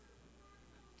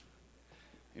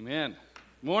Amen.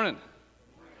 Morning.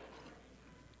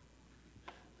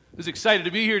 I was excited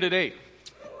to be here today.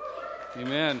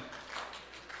 Amen.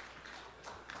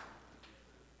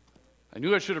 I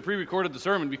knew I should have pre-recorded the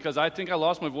sermon because I think I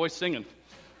lost my voice singing.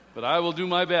 But I will do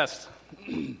my best.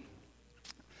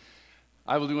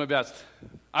 I will do my best.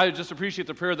 I just appreciate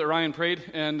the prayer that Ryan prayed,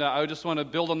 and I just want to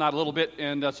build on that a little bit,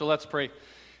 and so let's pray.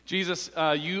 Jesus,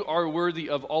 you are worthy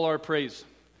of all our praise.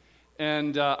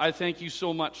 And I thank you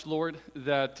so much, Lord,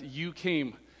 that you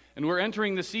came. And we're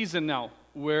entering the season now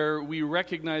where we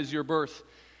recognize your birth.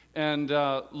 And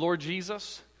Lord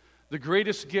Jesus, the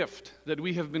greatest gift that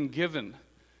we have been given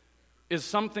is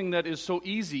something that is so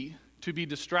easy to be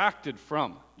distracted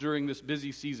from during this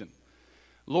busy season.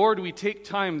 Lord, we take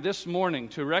time this morning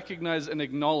to recognize and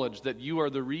acknowledge that you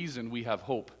are the reason we have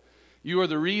hope. You are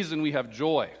the reason we have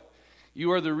joy.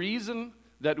 You are the reason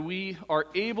that we are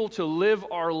able to live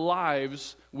our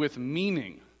lives with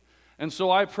meaning. And so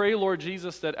I pray, Lord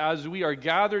Jesus, that as we are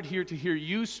gathered here to hear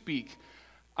you speak,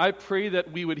 I pray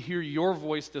that we would hear your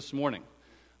voice this morning.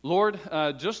 Lord,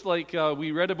 just like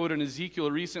we read about in Ezekiel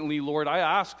recently, Lord, I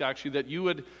ask actually that you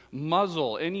would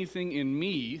muzzle anything in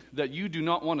me that you do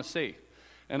not want to say.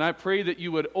 And I pray that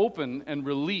you would open and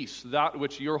release that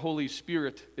which your Holy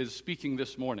Spirit is speaking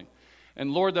this morning. And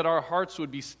Lord, that our hearts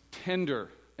would be tender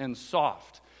and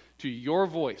soft to your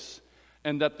voice,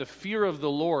 and that the fear of the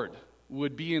Lord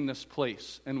would be in this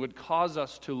place and would cause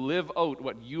us to live out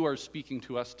what you are speaking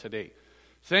to us today.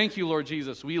 Thank you, Lord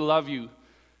Jesus. We love you.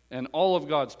 And all of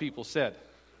God's people said,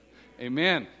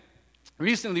 amen.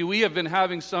 Recently, we have been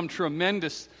having some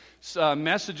tremendous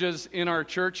messages in our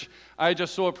church. I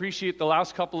just so appreciate the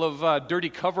last couple of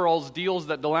dirty coveralls deals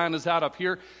that Deland has had up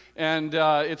here. And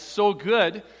it's so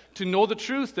good to know the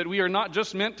truth that we are not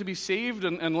just meant to be saved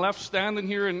and left standing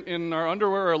here in our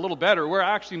underwear or a little better. We're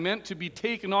actually meant to be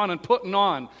taken on and putting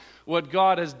on what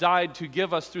God has died to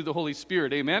give us through the Holy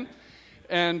Spirit. Amen?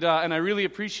 And I really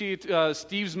appreciate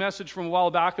Steve's message from a while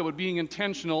back about being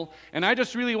intentional. And I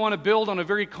just really want to build on a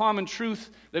very common truth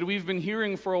that we've been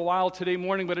hearing for a while today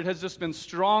morning, but it has just been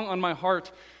strong on my heart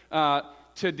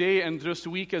today and this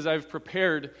week as I've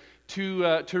prepared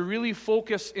to really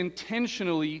focus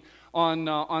intentionally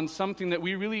on something that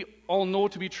we really all know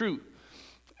to be true.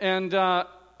 And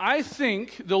I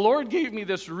think the Lord gave me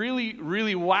this really,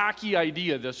 really wacky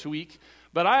idea this week.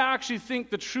 But I actually think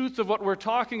the truth of what we're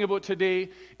talking about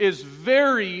today is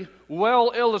very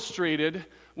well illustrated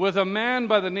with a man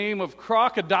by the name of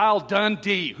Crocodile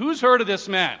Dundee. Who's heard of this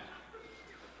man?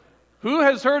 Who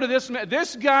has heard of this man?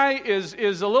 This guy is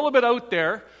a little bit out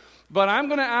there, but I'm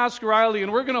going to ask Riley,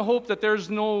 and we're going to hope that there's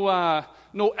no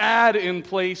ad in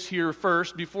place here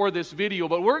first before this video,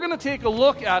 but we're going to take a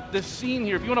look at this scene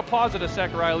here. If you want to pause it a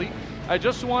sec, Riley, I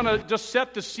just want to just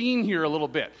set the scene here a little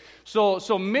bit. So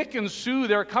Mick and Sue,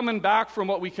 they're coming back from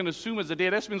what we can assume is a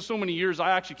date. That's been so many years,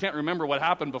 I actually can't remember what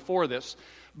happened before this.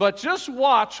 But just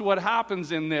watch what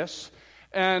happens in this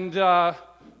and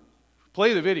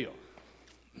play the video.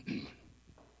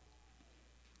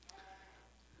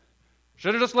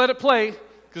 Should have just let it play,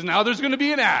 because now there's going to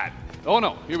be an ad. Oh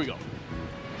no, here we go.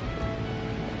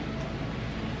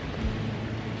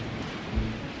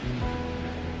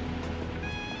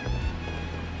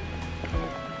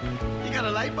 You got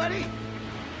a light, buddy?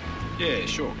 Yeah,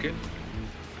 sure, kid.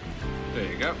 There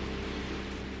you go.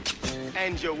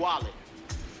 And your wallet.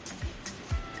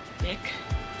 Nick,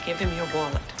 give him your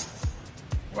wallet.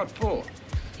 What for?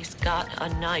 He's got a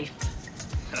knife.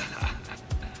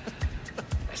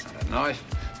 That's not a knife.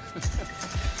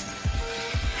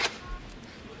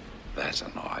 That's a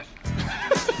knife.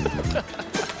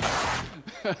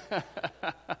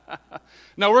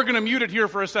 Now we're going to mute it here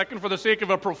for a second for the sake of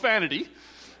a profanity.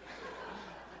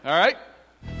 All right?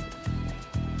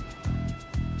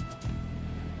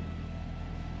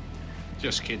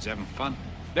 Just kids having fun.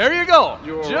 There you go.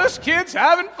 Just kids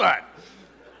having fun.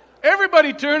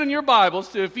 Everybody turn in your Bibles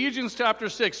to Ephesians chapter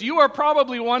 6. You are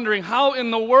probably wondering, how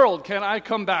in the world can I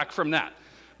come back from that?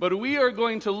 But we are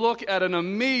going to look at an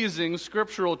amazing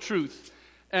scriptural truth.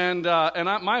 And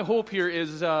my hope here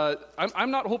is, I'm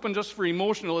not hoping just for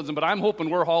emotionalism, but I'm hoping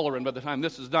we're hollering by the time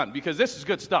this is done, because this is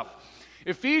good stuff.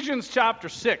 Ephesians chapter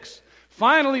 6.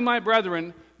 Finally, my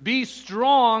brethren, be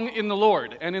strong in the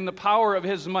Lord and in the power of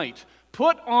his might.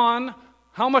 Put on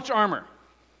how much armor?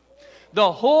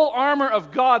 The whole armor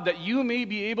of God, that you may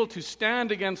be able to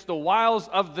stand against the wiles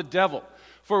of the devil.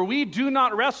 For we do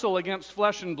not wrestle against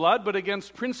flesh and blood, but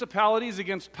against principalities,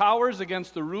 against powers,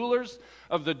 against the rulers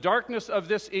of the darkness of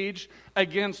this age,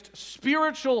 against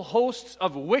spiritual hosts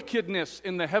of wickedness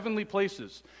in the heavenly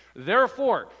places.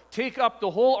 Therefore, take up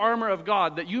the whole armor of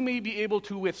God, that you may be able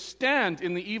to withstand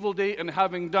in the evil day, and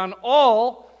having done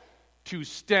all, to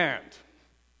stand.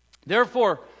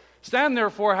 Stand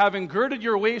therefore, having girded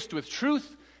your waist with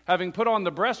truth, having put on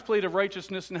the breastplate of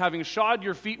righteousness, and having shod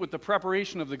your feet with the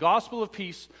preparation of the gospel of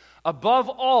peace, above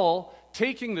all,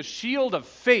 taking the shield of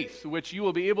faith, which you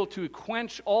will be able to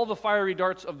quench all the fiery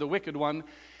darts of the wicked one,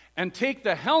 and take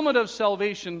the helmet of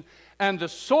salvation and the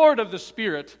sword of the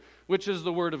Spirit, which is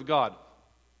the word of God.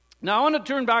 Now I want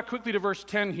to turn back quickly to verse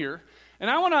 10 here, and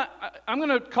I'm going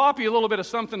to copy a little bit of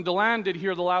something Deland did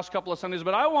here the last couple of Sundays,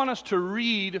 but I want us to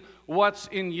read what's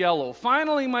in yellow.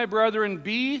 Finally, my brethren,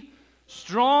 be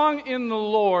strong in the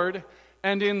Lord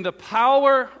and in the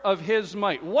power of his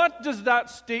might. What does that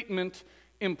statement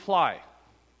imply?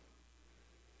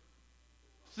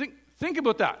 Think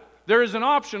about that. There is an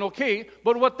option, okay,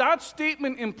 but what that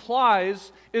statement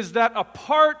implies is that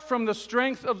apart from the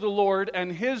strength of the Lord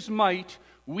and his might,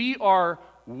 we are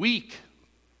weak.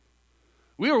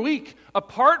 We are weak.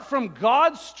 Apart from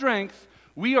God's strength,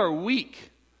 we are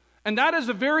weak. And that is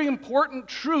a very important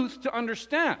truth to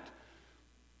understand.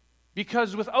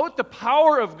 Because without the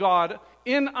power of God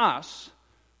in us,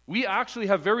 we actually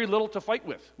have very little to fight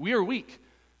with. We are weak.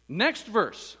 Next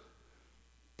verse.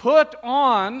 Put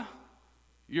on,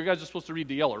 you guys are supposed to read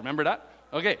the yellow, remember that?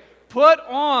 Okay. Put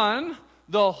on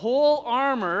the whole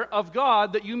armor of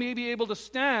God, that you may be able to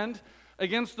stand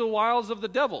against the wiles of the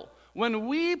devil. When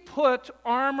we put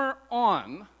armor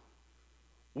on,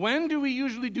 when do we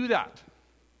usually do that?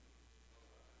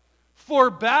 For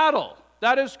battle.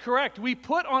 That is correct. We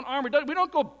put on armor. We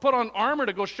don't go put on armor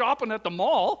to go shopping at the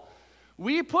mall.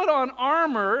 We put on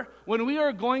armor when we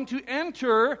are going to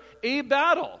enter a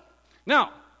battle.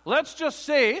 Now, let's just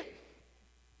say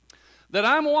that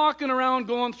I'm walking around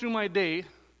going through my day,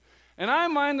 and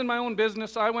I'm minding my own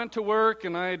business. I went to work,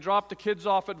 and I dropped the kids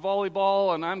off at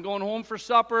volleyball, and I'm going home for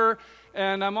supper,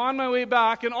 and I'm on my way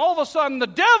back, and all of a sudden the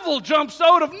devil jumps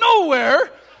out of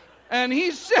nowhere, and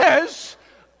he says,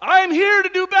 I'm here to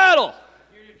do battle.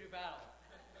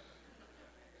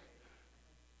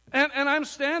 And I'm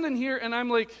standing here, and I'm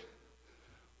like,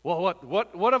 well,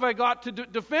 what have I got to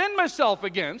defend myself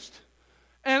against?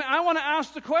 And I want to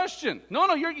ask the question.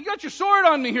 No, you got your sword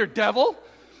on me here, devil.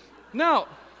 Now,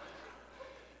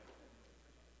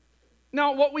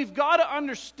 what we've got to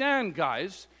understand,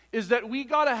 guys, is that we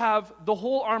got to have the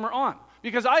whole armor on.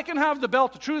 Because I can have the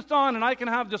belt of truth on, and I can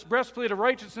have this breastplate of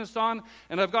righteousness on,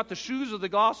 and I've got the shoes of the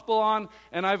gospel on,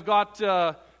 and I've got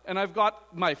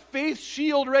my faith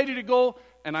shield ready to go,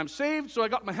 and I'm saved, so I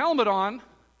got my helmet on.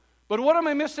 But what am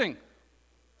I missing?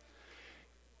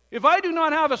 If I do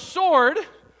not have a sword,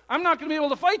 I'm not going to be able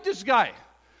to fight this guy.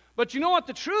 But you know what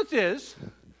the truth is?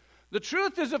 The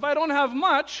truth is, if I don't have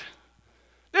much,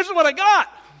 this is what I got.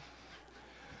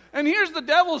 And here's the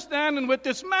devil standing with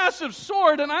this massive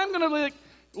sword, and I'm going to be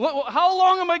like, how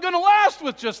long am I going to last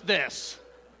with just this?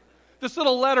 This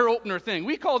little letter opener thing.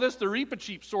 We call this the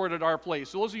Reepicheep sword at our place.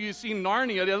 So those of you who've seen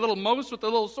Narnia, the little mouse with the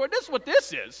little sword, this is what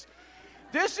this is.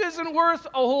 This isn't worth a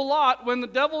whole lot when the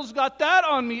devil's got that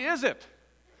on me, is it?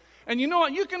 And you know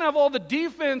what? You can have all the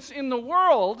defense in the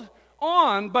world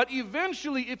on, but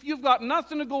eventually, if you've got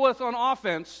nothing to go with on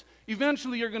offense,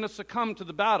 eventually you're going to succumb to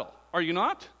the battle. Are you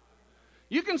not?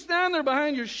 You can stand there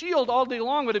behind your shield all day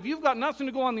long, but if you've got nothing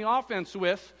to go on the offense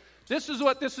with, this is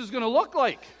what this is going to look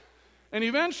like. And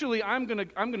eventually, I'm going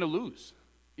to lose.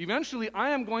 Eventually, I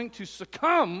am going to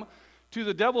succumb to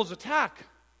the devil's attack.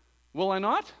 Will I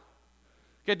not?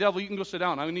 Okay, devil, you can go sit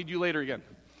down. I need you later again.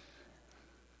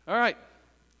 All right.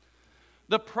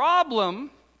 The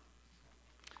problem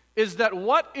is that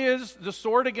what is the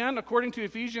sword again, according to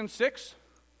Ephesians 6?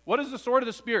 What is the sword of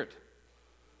the Spirit?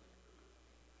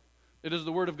 It is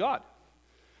the Word of God.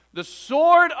 The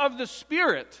sword of the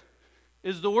Spirit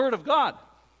is the Word of God.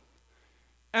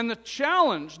 And the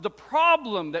challenge, the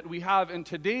problem that we have in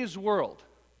today's world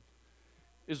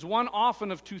is one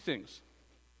often of two things.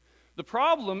 The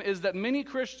problem is that many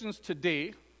Christians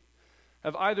today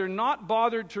have either not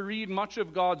bothered to read much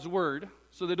of God's Word,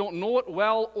 so they don't know it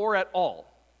well or at all.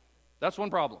 That's one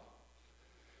problem.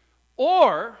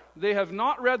 Or they have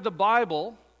not read the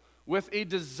Bible with a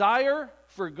desire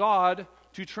for God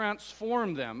to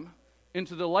transform them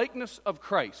into the likeness of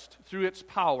Christ through its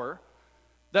power,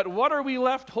 that what are we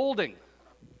left holding?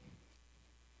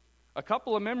 A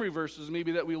couple of memory verses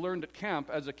maybe that we learned at camp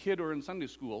as a kid or in Sunday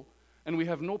school, and we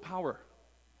have no power.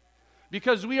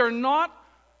 Because we are not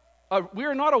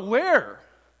aware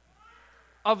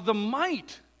of the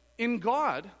might in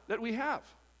God that we have.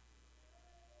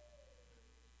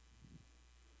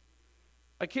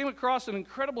 I came across an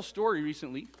incredible story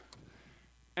recently,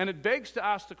 And it begs to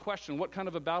ask the question, what kind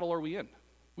of a battle are we in?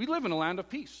 We live in a land of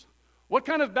peace. What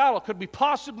kind of battle could we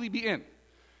possibly be in?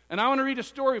 And I want to read a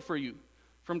story for you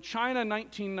from China,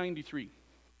 1993.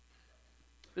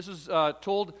 This is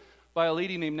told by a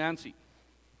lady named Nancy.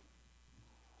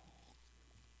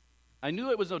 I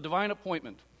knew it was a divine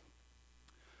appointment.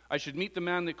 I should meet the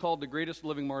man they called the greatest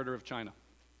living martyr of China,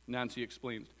 Nancy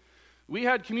explained. We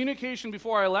had communication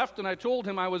before I left, and I told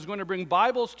him I was going to bring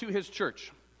Bibles to his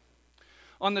church.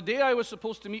 On the day I was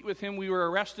supposed to meet with him, we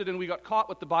were arrested and we got caught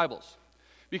with the Bibles.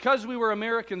 Because we were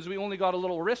Americans, we only got a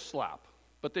little wrist slap.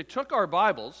 But they took our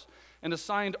Bibles and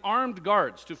assigned armed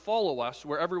guards to follow us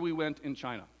wherever we went in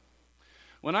China.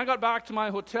 When I got back to my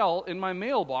hotel, in my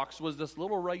mailbox was this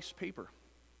little rice paper.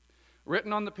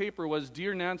 Written on the paper was,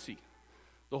 "Dear Nancy,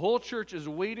 the whole church is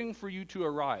waiting for you to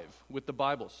arrive with the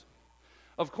Bibles."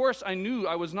 Of course, I knew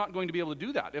I was not going to be able to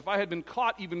do that. If I had been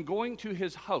caught even going to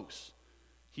his house,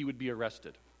 he would be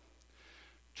arrested.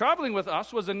 Traveling with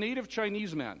us was a native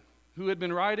Chinese man who had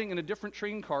been riding in a different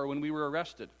train car when we were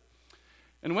arrested.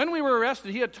 And when we were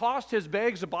arrested, he had tossed his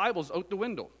bags of Bibles out the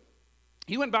window.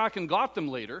 He went back and got them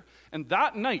later, and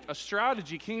that night a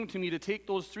strategy came to me to take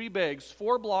those 3 bags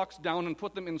 4 blocks down and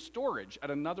put them in storage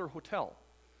at another hotel.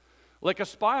 Like a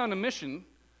spy on a mission,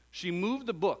 she moved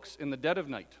the books in the dead of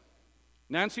night.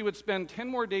 Nancy would spend 10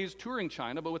 more days touring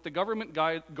China, but with the government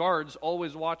guards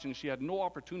always watching, she had no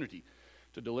opportunity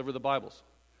to deliver the Bibles.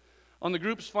 On the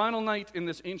group's final night in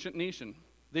this ancient nation,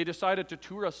 they decided to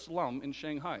tour a slum in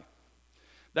Shanghai.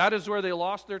 That is where they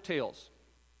lost their tails.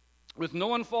 With no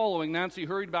one following, Nancy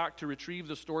hurried back to retrieve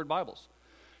the stored Bibles.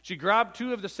 She grabbed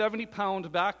 2 of the 70-pound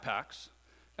backpacks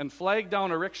and flagged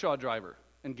down a rickshaw driver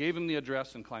and gave him the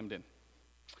address and climbed in.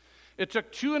 It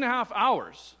took 2.5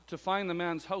 hours to find the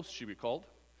man's house, she recalled.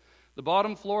 The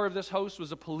bottom floor of this house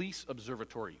was a police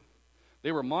observatory.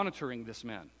 They were monitoring this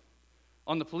man.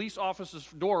 On the police officer's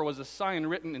door was a sign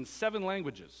written in 7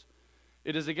 languages.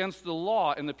 It is against the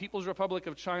law in the People's Republic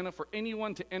of China for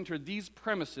anyone to enter these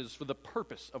premises for the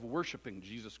purpose of worshiping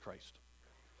Jesus Christ.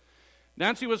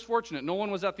 Nancy was fortunate. No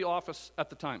one was at the office at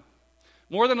the time.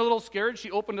 More than a little scared, she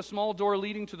opened a small door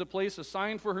leading to the place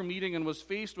assigned for her meeting and was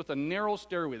faced with a narrow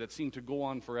stairway that seemed to go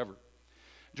on forever.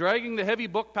 Dragging the heavy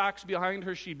book packs behind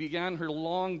her, she began her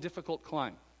long, difficult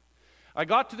climb. I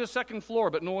got to the 2nd floor,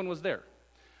 but no one was there.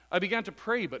 I began to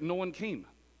pray, but no one came.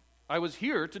 I was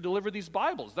here to deliver these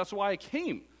Bibles. That's why I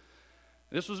came.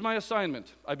 This was my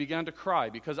assignment. I began to cry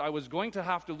because I was going to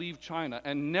have to leave China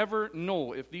and never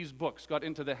know if these books got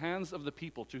into the hands of the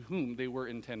people to whom they were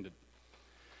intended.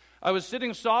 I was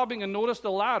sitting sobbing and noticed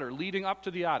a ladder leading up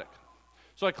to the attic.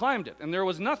 So I climbed it, and there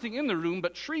was nothing in the room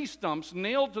but tree stumps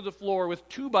nailed to the floor with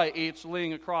 2x8s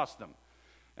laying across them.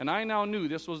 And I now knew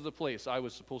this was the place I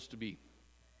was supposed to be.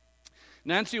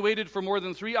 Nancy waited for more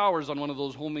than 3 hours on one of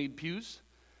those homemade pews,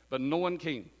 but no one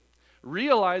came.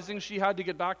 Realizing she had to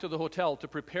get back to the hotel to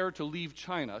prepare to leave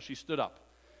China, she stood up.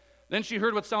 Then she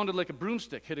heard what sounded like a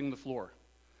broomstick hitting the floor.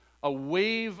 A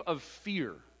wave of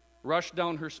fear rushed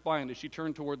down her spine as she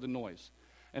turned toward the noise.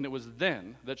 And it was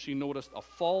then that she noticed a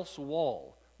false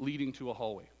wall leading to a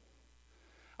hallway.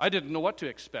 I didn't know what to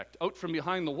expect. Out from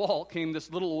behind the wall came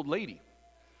this little old lady.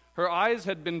 Her eyes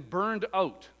had been burned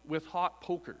out with hot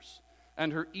pokers,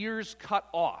 and her ears cut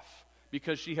off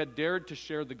because she had dared to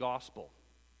share the gospel.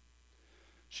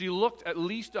 She looked at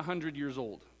least 100 years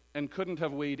old and couldn't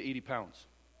have weighed 80 pounds.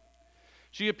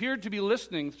 She appeared to be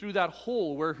listening through that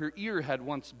hole where her ear had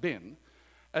once been,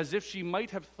 as if she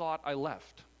might have thought I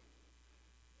left.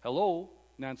 "Hello,"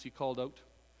 Nancy called out.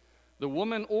 The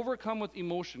woman, overcome with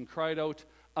emotion, cried out,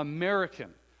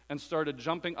 "American," and started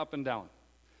jumping up and down.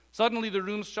 Suddenly, the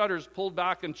room's shutters pulled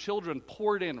back and children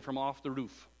poured in from off the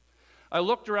roof. I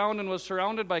looked around and was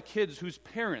surrounded by kids whose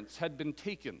parents had been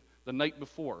taken the night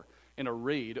before in a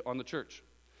raid on the church.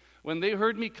 When they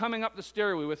heard me coming up the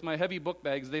stairway with my heavy book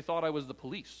bags, they thought I was the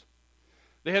police.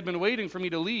 They had been waiting for me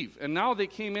to leave, and now they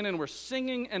came in and were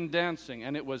singing and dancing,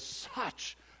 and it was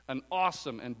such an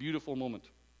awesome and beautiful moment.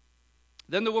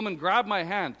 Then the woman grabbed my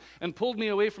hand and pulled me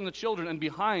away from the children and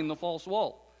behind the false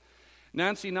wall.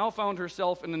 Nancy now found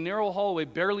herself in a narrow hallway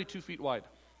barely 2 feet wide.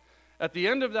 At the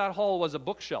end of that hall was a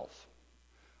bookshelf.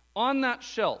 On that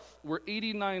shelf were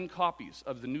 89 copies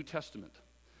of the New Testament.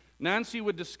 Nancy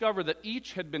would discover that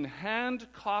each had been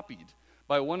hand-copied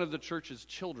by one of the church's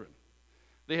children.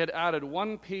 They had added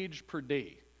 1 page per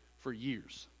day for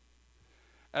years.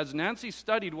 As Nancy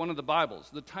studied one of the Bibles,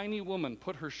 the tiny woman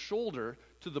put her shoulder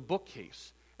to the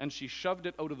bookcase and she shoved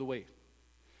it out of the way.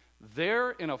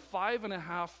 There, in a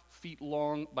 5.5 feet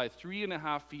long by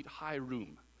 3.5 feet high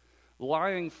room,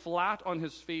 lying flat on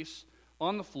his face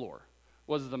on the floor,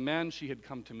 was the man she had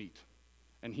come to meet.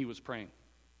 and he was praying.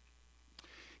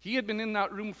 He had been in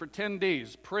that room for 10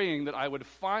 days praying that I would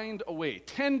find a way.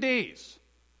 10 days.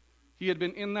 He had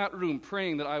been in that room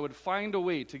praying that I would find a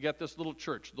way to get this little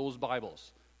church, those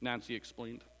Bibles, Nancy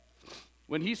explained.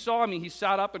 When he saw me, he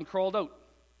sat up and crawled out.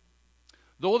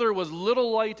 Though there was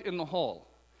little light in the hall,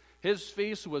 his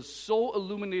face was so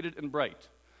illuminated and bright,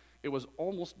 it was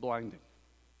almost blinding.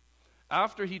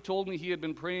 After he told me he had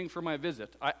been praying for my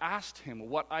visit, I asked him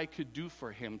what I could do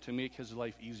for him to make his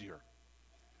life easier.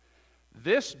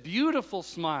 This beautiful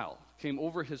smile came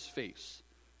over his face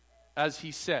as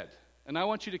he said, and I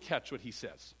want you to catch what he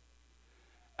says.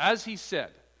 As he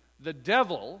said, the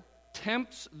devil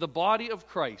tempts the body of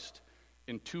Christ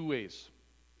in two ways.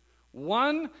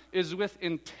 One is with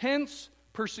intense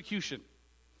persecution.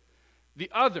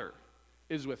 The other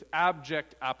is with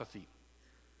abject apathy.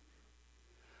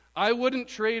 I wouldn't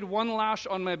trade one lash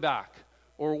on my back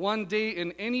or one day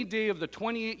in any day of the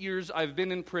 28 years I've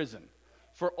been in prison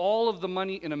for all of the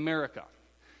money in America.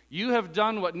 You have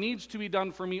done what needs to be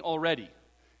done for me already.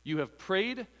 You have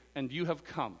prayed and you have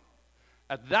come.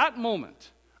 At that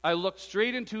moment, I looked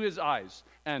straight into his eyes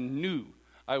and knew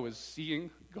I was seeing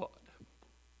God.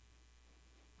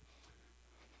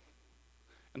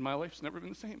 And my life's never been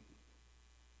the same.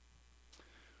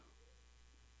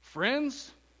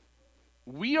 Friends,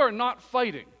 we are not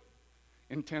fighting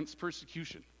intense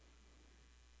persecution.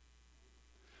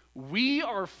 We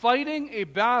are fighting a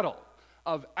battle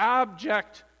of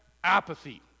abject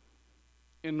apathy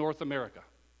in North America.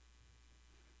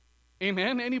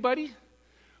 Amen, anybody?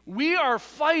 We are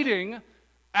fighting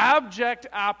abject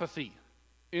apathy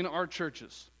in our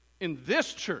churches. In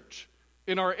this church,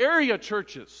 in our area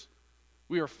churches,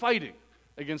 we are fighting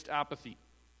against apathy.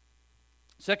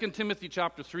 2 Timothy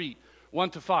chapter 3,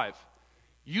 1-5.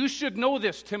 You should know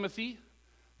this, Timothy,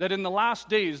 that in the last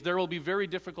days there will be very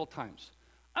difficult times.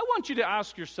 I want you to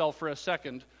ask yourself for a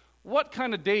second, what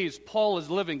kind of days Paul is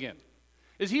living in.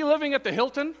 Is he living at the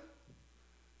Hilton?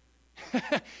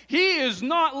 He is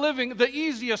not living the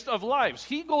easiest of lives.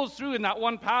 He goes through in that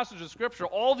one passage of Scripture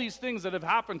all these things that have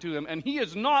happened to him, and he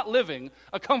is not living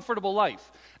a comfortable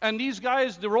life. And these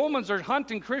guys, the Romans, are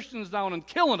hunting Christians down and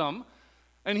killing them,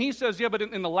 and he says, yeah, but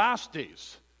in the last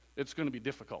days, it's going to be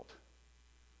difficult.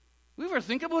 We ever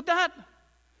think about that?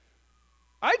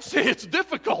 I'd say it's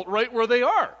difficult right where they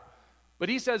are. But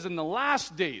he says in the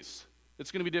last days,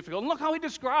 it's going to be difficult. And look how he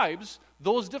describes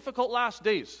those difficult last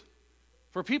days.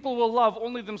 For people will love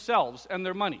only themselves and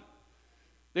their money.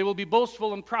 They will be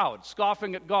boastful and proud,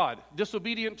 scoffing at God,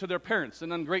 disobedient to their parents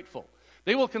and ungrateful.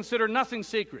 They will consider nothing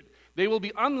sacred. They will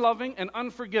be unloving and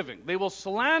unforgiving. They will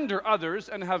slander others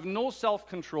and have no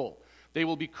self-control. They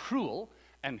will be cruel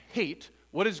and hate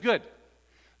what is good.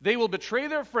 They will betray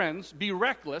their friends, be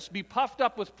reckless, be puffed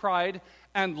up with pride,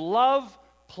 and love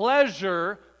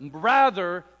pleasure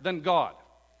rather than God.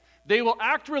 They will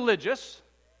act religious,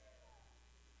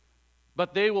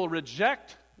 but they will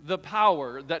reject the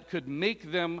power that could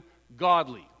make them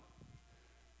godly.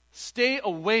 Stay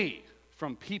away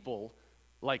from people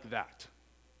like that.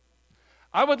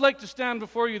 I would like to stand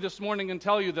before you this morning and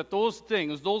tell you that those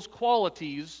things, those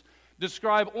qualities,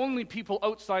 describe only people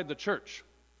outside the church.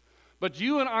 But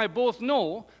you and I both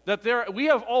know that we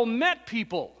have all met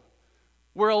people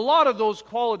where a lot of those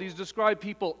qualities describe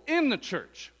people in the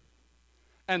church.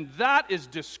 And that is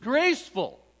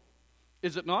disgraceful,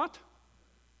 is it not?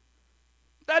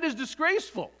 That is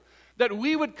disgraceful. That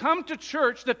we would come to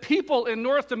church, that people in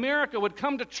North America would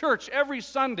come to church every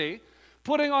Sunday,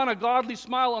 putting on a godly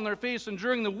smile on their face, and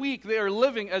during the week they are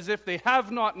living as if they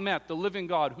have not met the living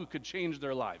God who could change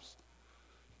their lives.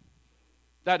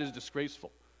 That is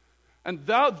disgraceful. And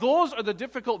those are the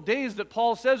difficult days that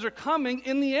Paul says are coming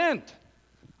in the end.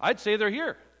 I'd say they're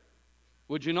here.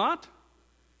 Would you not?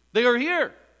 They are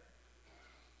here.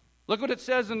 Look what it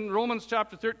says in Romans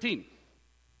chapter 13.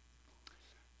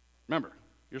 Remember,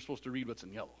 you're supposed to read what's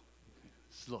in yellow.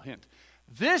 This is a little hint.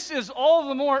 This is all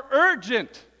the more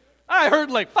urgent. I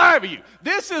heard like 5 of you.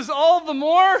 This is all the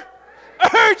more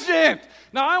urgent.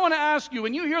 Now I want to ask you,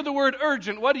 when you hear the word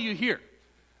urgent, what do you hear?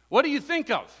 What do you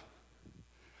think of?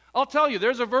 I'll tell you,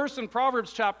 there's a verse in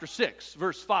Proverbs chapter 6,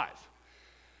 verse 5.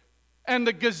 And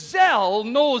the gazelle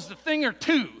knows a thing or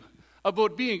two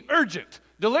about being urgent.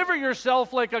 Deliver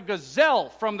yourself like a gazelle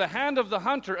from the hand of the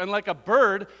hunter and like a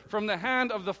bird from the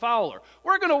hand of the fowler.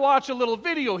 We're going to watch a little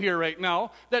video here right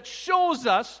now that shows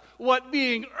us what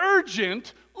being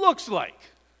urgent looks like.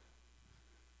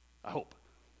 I hope.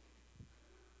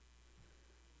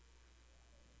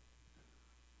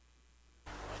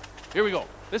 Here we go.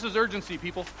 This is urgency,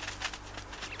 people.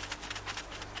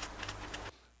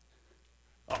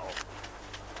 Uh-oh.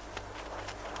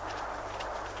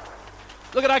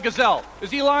 Look at that gazelle. Is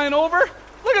he lying over?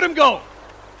 Look at him go.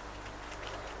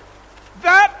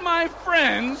 That, my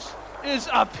friends, is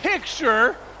a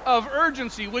picture of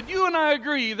urgency. Would you and I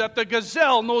agree that the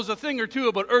gazelle knows a thing or two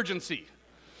about urgency?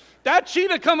 That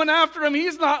cheetah coming after him,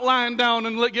 he's not lying down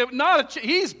and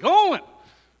he's going,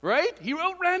 right? He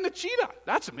outran the cheetah.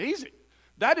 That's amazing.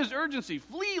 That is urgency.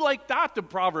 Flee like that, the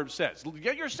proverb says.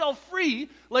 Get yourself free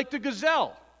like the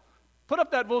gazelle. Put up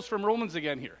that verse from Romans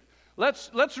again here.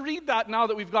 Let's read that now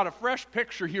that we've got a fresh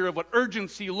picture here of what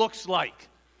urgency looks like.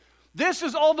 This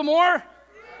is all the more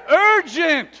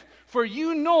urgent, for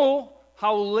you know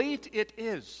how late it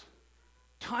is.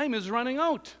 Time is running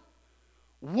out.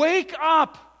 Wake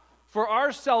up, for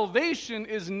our salvation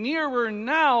is nearer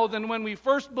now than when we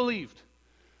first believed.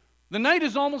 The night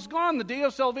is almost gone. The day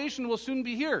of salvation will soon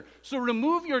be here. So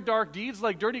remove your dark deeds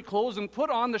like dirty clothes and put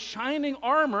on the shining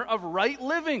armor of right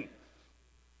living.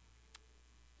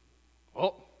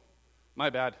 Oh, my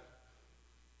bad.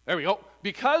 There we go.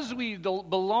 Because we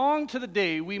belong to the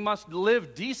day, we must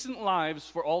live decent lives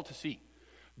for all to see.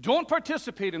 Don't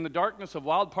participate in the darkness of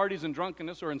wild parties and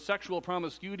drunkenness, or in sexual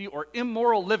promiscuity, or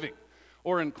immoral living,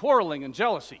 or in quarreling and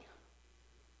jealousy.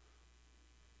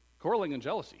 Quarreling and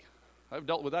jealousy. I've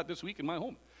dealt with that this week in my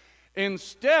home.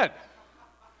 Instead,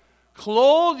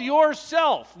 clothe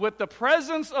yourself with the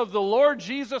presence of the Lord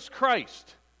Jesus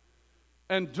Christ,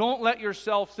 and don't let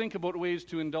yourself think about ways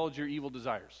to indulge your evil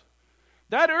desires.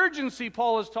 That urgency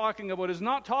Paul is talking about is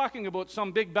not talking about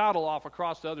some big battle off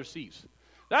across the other seas.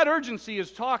 That urgency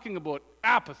is talking about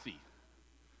apathy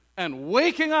and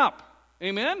waking up.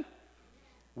 Amen?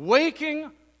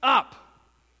 Waking up.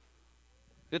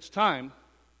 It's time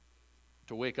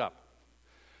to wake up.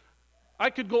 I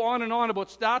could go on and on about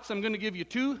stats. I'm going to give you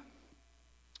two.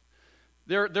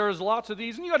 There's lots of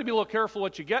these, and you got to be a little careful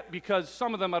what you get, because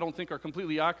some of them I don't think are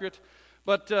completely accurate.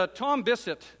 But Tom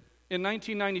Bissett in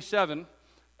 1997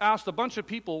 asked a bunch of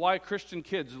people why Christian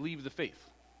kids leave the faith.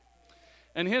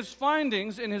 And his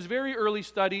findings in his very early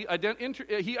study,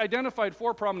 he identified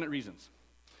four prominent reasons.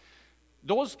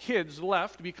 Those kids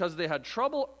left because they had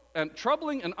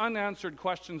troubling and unanswered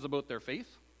questions about their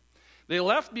faith. They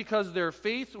left because their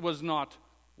faith was not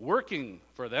working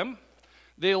for them.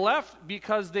 They left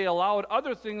because they allowed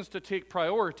other things to take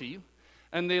priority.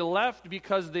 And they left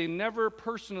because they never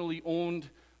personally owned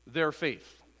their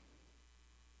faith.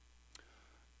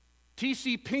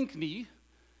 T.C. Pinckney,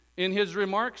 in his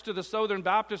remarks to the Southern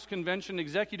Baptist Convention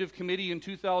Executive Committee in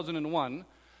 2001,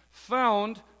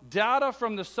 found data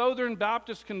from the Southern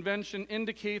Baptist Convention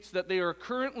indicates that they are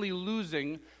currently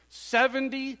losing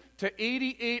 70 to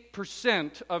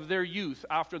 88% of their youth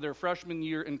after their freshman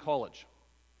year in college.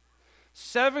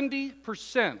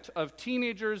 70% of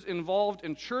teenagers involved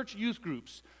in church youth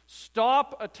groups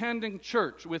stop attending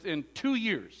church within 2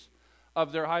 years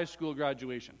of their high school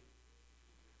graduation.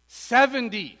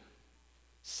 70.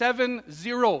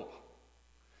 70.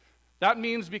 That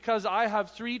means because I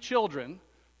have 3 children,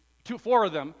 4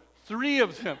 of them, 3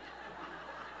 of them.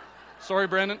 Sorry,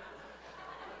 Brandon.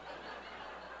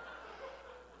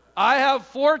 I have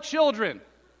 4 children.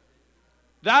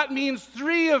 That means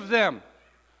 3 of them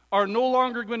are no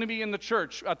longer going to be in the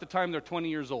church at the time they're 20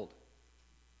 years old.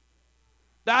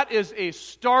 That is a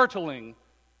startling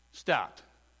stat.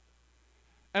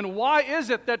 And why is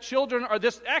it that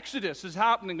this exodus is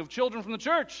happening of children from the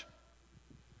church?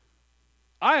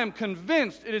 I am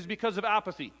convinced it is because of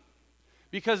apathy.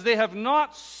 Because they have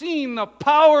not seen the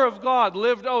power of God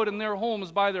lived out in their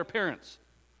homes by their parents.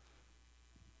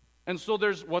 And so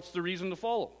what's the reason to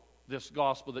follow this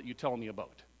gospel that you tell me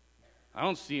about? I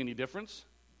don't see any difference.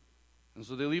 And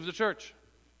so they leave the church.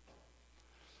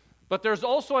 But there's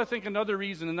also, I think, another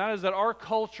reason, and that is that our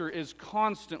culture is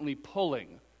constantly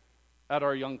pulling at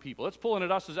our young people. It's pulling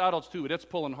at us as adults too, but it's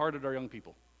pulling hard at our young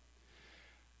people.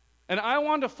 And I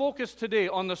want to focus today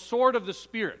on the sword of the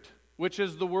Spirit, which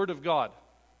is the Word of God.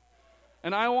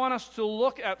 And I want us to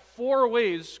look at 4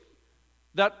 ways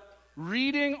that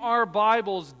reading our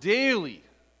Bibles daily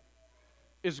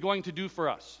is going to do for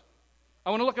us. I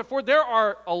want to look at 4. There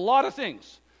are a lot of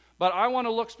things, but I want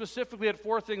to look specifically at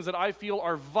 4 things that I feel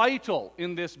are vital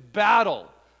in this battle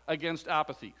against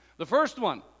apathy. The first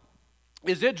one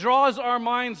is it draws our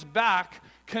minds back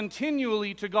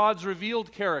continually to God's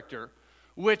revealed character,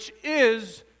 which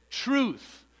is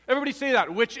truth. Everybody say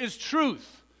that, which is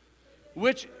truth.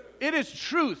 Which it is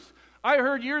truth. I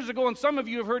heard years ago, and some of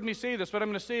you have heard me say this, but I'm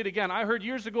going to say it again. I heard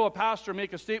years ago a pastor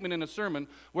make a statement in a sermon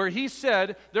where he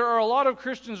said, there are a lot of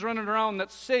Christians running around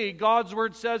that say, God's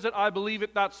word says it, I believe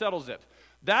it, that settles it.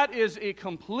 That is a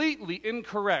completely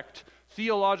incorrect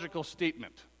theological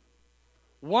statement.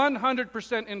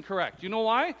 100% incorrect. You know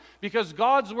why? Because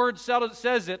God's word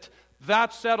says it,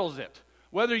 that settles it.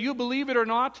 Whether you believe it or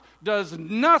not does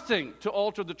nothing to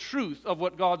alter the truth of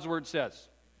what God's word says.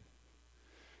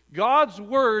 God's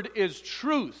word is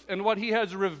truth, and what he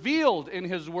has revealed in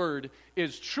his word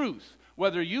is truth.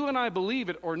 Whether you and I believe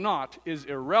it or not is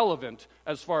irrelevant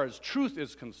as far as truth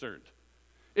is concerned.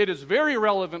 It is very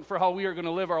relevant for how we are going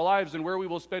to live our lives and where we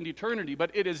will spend eternity,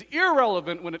 but it is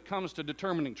irrelevant when it comes to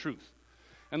determining truth.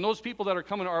 And those people that are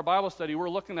coming to our Bible study, we're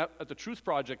looking at the Truth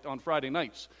Project on Friday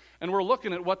nights, and we're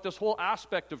looking at what this whole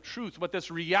aspect of truth, what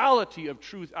this reality of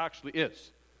truth actually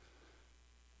is.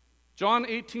 John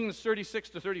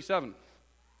 18:36-37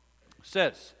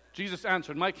 says, Jesus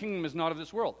answered, "My kingdom is not of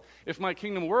this world. If my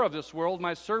kingdom were of this world,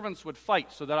 my servants would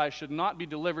fight so that I should not be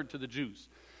delivered to the Jews.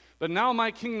 But now my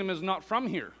kingdom is not from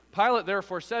here." Pilate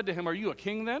therefore said to him, "Are you a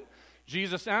king then?"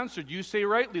 Jesus answered, "You say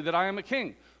rightly that I am a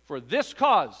king. For this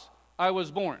cause I was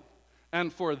born,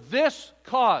 and for this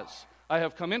cause I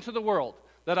have come into the world,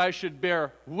 that I should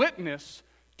bear witness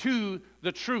to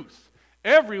the truth.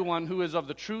 Everyone who is of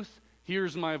the truth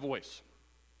hears my voice."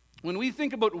 When we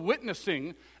think about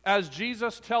witnessing, as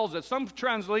Jesus tells us, some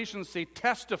translations say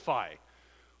testify.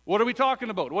 What are we talking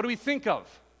about? What do we think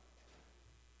of?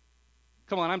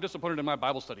 Come on, I'm disappointed in my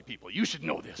Bible study people. You should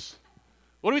know this.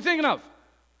 What are we thinking of?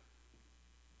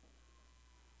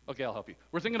 Okay, I'll help you.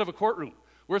 We're thinking of a courtroom.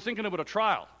 We're thinking about a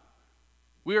trial.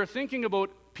 We are thinking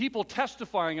about people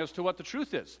testifying as to what the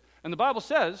truth is. And the Bible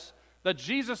says that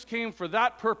Jesus came for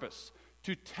that purpose,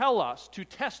 to tell us, to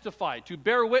testify, to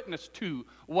bear witness to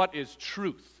what is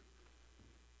truth.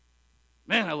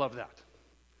 Man, I love that.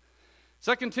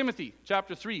 2 Timothy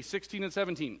chapter 3, 16 and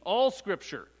 17. All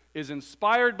Scripture is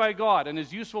inspired by God and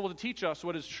is useful to teach us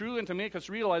what is true and to make us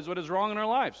realize what is wrong in our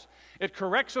lives. It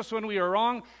corrects us when we are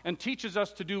wrong and teaches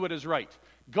us to do what is right.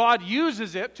 God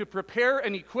uses it to prepare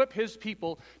and equip his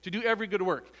people to do every good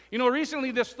work. You know,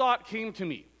 recently this thought came to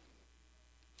me.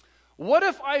 What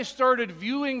if I started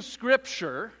viewing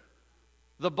Scripture,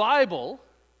 the Bible,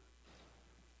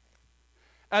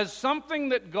 as something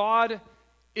that God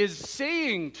is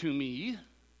saying to me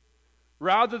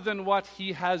rather than what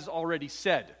he has already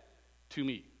said to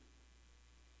me?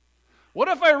 What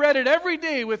if I read it every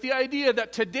day with the idea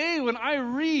that today when I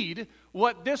read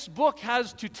what this book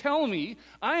has to tell me,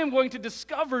 I am going to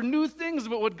discover new things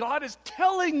about what God is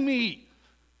telling me?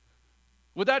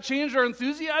 Would that change our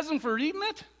enthusiasm for reading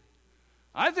it?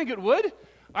 I think it would.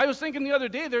 I was thinking the other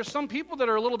day, there's some people that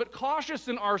are a little bit cautious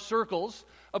in our circles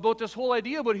about this whole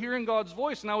idea about hearing God's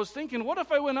voice. And I was thinking, what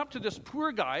if I went up to this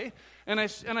poor guy and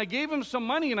I gave him some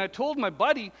money and I told my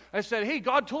buddy, I said, "Hey,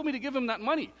 God told me to give him that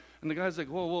money." And the guy's like,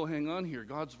 whoa, hang on here.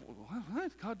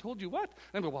 What? God told you what?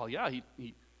 And I go, well, yeah, he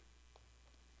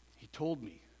told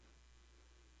me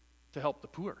to help the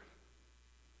poor.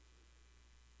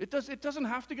 It doesn't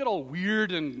have to get all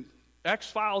weird and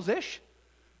X-Files-ish.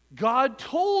 God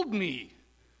told me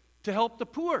to help the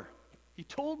poor. He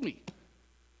told me.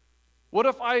 What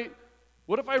if I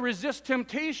resist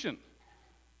temptation?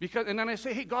 And then I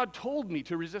say, "Hey, God told me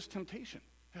to resist temptation."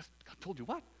 Yes, God told you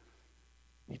what?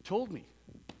 He told me.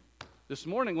 This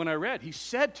morning when I read, he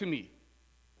said to me,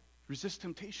 resist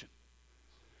temptation.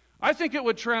 I think it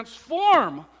would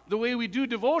transform the way we do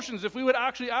devotions if we would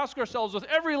actually ask ourselves with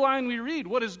every line we read,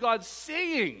 what is God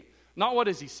saying? Not what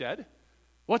has he said.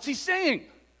 What's he saying?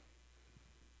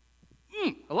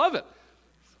 I love it.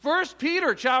 1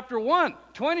 Peter chapter 1,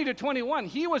 20-21.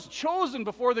 He was chosen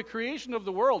before the creation of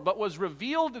the world, but was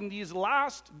revealed in these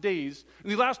last days, in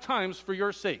these last times for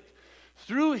your sake.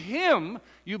 Through him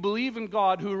you believe in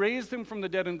God, who raised him from the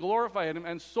dead and glorified him,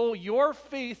 and so your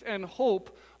faith and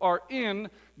hope are in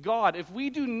God. If we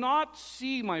do not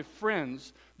see, my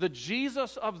friends, the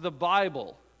Jesus of the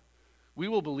Bible, we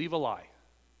will believe a lie.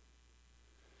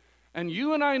 And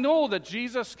you and I know that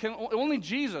only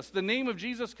Jesus, the name of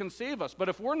Jesus, can save us. But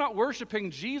if we're not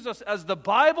worshiping Jesus as the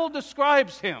Bible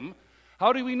describes him,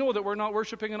 how do we know that we're not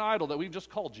worshiping an idol that we've just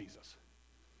called Jesus?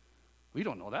 We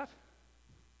don't know that.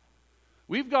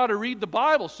 We've got to read the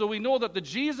Bible so we know that the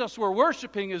Jesus we're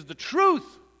worshiping is the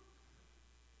truth.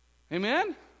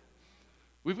 Amen?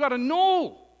 We've got to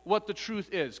know what the truth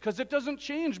is, because it doesn't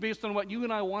change based on what you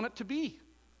and I want it to be.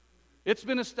 It's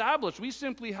been established. We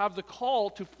simply have the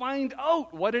call to find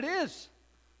out what it is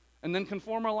and then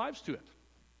conform our lives to it.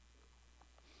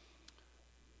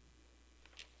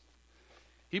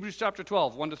 Hebrews chapter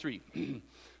 12, 1-3.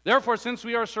 Therefore, since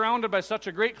we are surrounded by such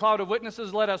a great cloud of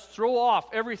witnesses, let us throw off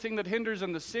everything that hinders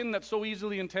and the sin that so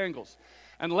easily entangles.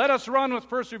 And let us run with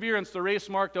perseverance the race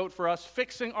marked out for us,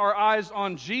 fixing our eyes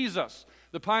on Jesus,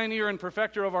 the pioneer and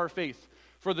perfecter of our faith.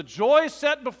 For the joy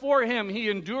set before him, he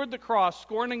endured the cross,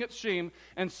 scorning its shame,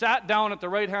 and sat down at the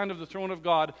right hand of the throne of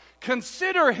God.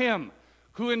 Consider him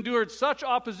who endured such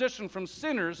opposition from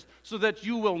sinners, so that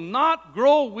you will not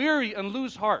grow weary and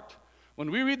lose heart.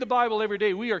 When we read the Bible every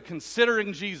day, we are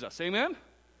considering Jesus. Amen?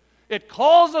 It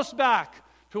calls us back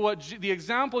to what the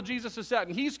example Jesus has set.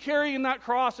 And he's carrying that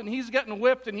cross, and he's getting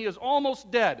whipped, and he is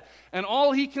almost dead. And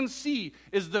all he can see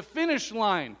is the finish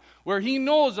line, where he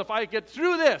knows if I get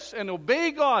through this and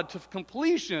obey God to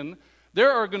completion,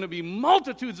 there are going to be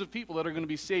multitudes of people that are going to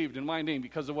be saved in my name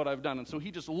because of what I've done. And so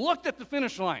he just looked at the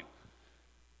finish line.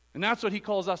 And that's what he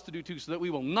calls us to do too, so that we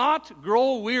will not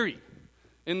grow weary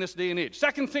in this day and age.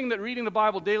 Second thing that reading the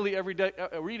Bible daily, every day,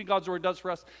 reading God's Word does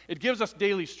for us, it gives us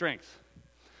daily strength.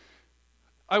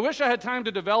 I wish I had time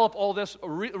to develop all this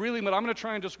really, but I'm going to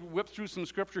try and just whip through some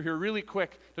scripture here really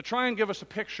quick to try and give us a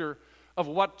picture of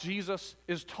what Jesus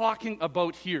is talking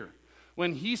about here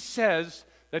when he says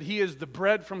that he is the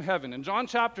bread from heaven. In John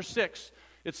chapter 6,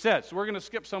 it says, so we're going to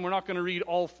skip some, we're not going to read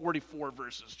all 44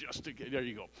 verses just to get, there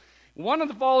you go. On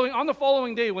the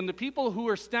following day, when the people who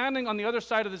were standing on the other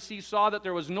side of the sea saw that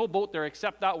there was no boat there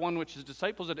except that one which his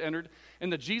disciples had entered,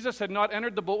 and that Jesus had not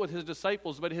entered the boat with his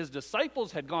disciples, but his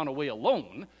disciples had gone away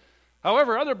alone.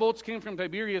 However, other boats came from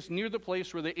Tiberias near the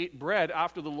place where they ate bread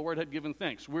after the Lord had given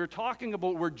thanks. We're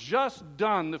just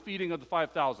done the feeding of the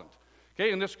 5,000.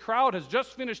 Okay, and this crowd has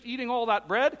just finished eating all that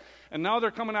bread, and now they're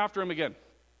coming after him again.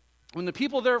 When the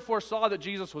people therefore saw that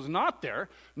Jesus was not there,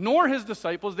 nor his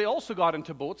disciples, they also got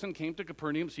into boats and came to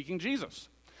Capernaum seeking Jesus.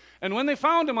 And when they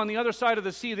found him on the other side of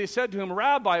the sea, they said to him,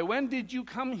 Rabbi, when did you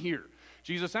come here?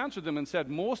 Jesus answered them and said,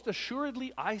 Most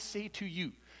assuredly I say to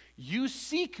you, you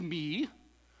seek me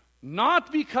not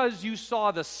because you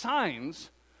saw the signs,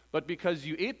 but because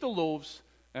you ate the loaves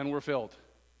and were filled.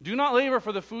 Do not labor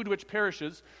for the food which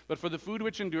perishes, but for the food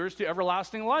which endures to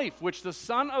everlasting life, which the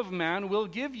Son of Man will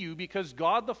give you, because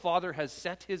God the Father has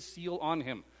set his seal on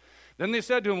him. Then they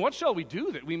said to him, What shall we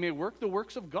do that we may work the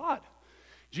works of God?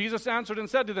 Jesus answered and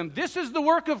said to them, This is the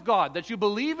work of God, that you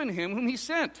believe in him whom he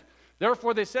sent.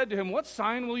 Therefore they said to him, What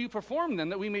sign will you perform then,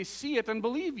 that we may see it and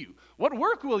believe you? What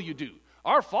work will you do?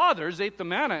 Our fathers ate the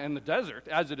manna in the desert,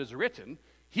 as it is written,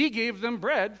 He gave them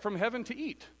bread from heaven to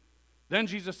eat. Then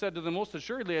Jesus said to them, Most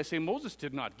assuredly, I say, Moses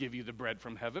did not give you the bread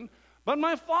from heaven, but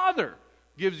my Father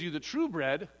gives you the true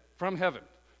bread from heaven.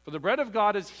 For the bread of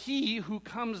God is he who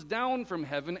comes down from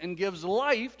heaven and gives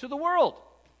life to the world.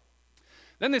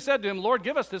 Then they said to him, Lord,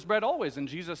 give us this bread always. And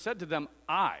Jesus said to them,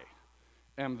 I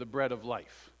am the bread of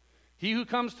life. He who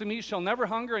comes to me shall never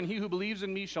hunger, and he who believes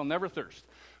in me shall never thirst.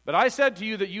 But I said to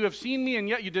you that you have seen me, and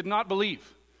yet you did not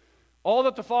believe. All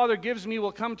that the Father gives me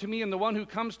will come to me, and the one who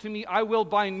comes to me I will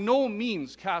by no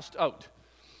means cast out.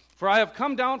 For I have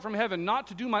come down from heaven not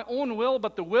to do my own will,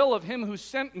 but the will of him who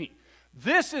sent me.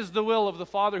 This is the will of the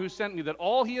Father who sent me, that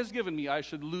all he has given me I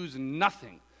should lose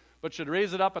nothing, but should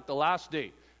raise it up at the last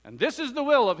day. And this is the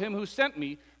will of him who sent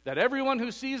me, that everyone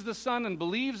who sees the Son and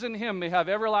believes in him may have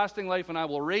everlasting life, and I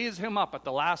will raise him up at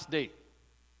the last day.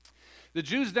 The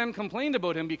Jews then complained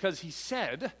about him because he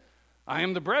said, I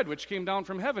am the bread which came down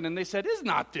from heaven. And they said, Is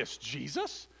not this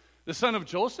Jesus, the son of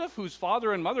Joseph, whose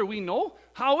father and mother we know?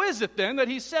 How is it then that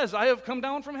he says, I have come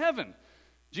down from heaven?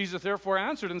 Jesus therefore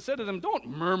answered and said to them, Don't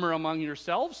murmur among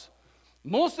yourselves.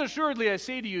 Most assuredly I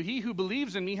say to you, he who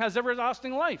believes in me has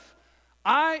everlasting life.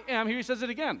 I am, here he says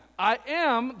it again, I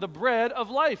am the bread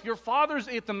of life. Your fathers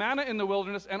ate the manna in the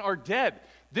wilderness and are dead.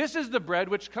 This is the bread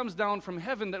which comes down from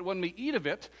heaven, that one may eat of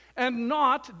it and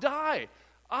not die.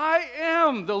 I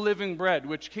am the living bread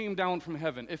which came down from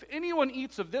heaven. If anyone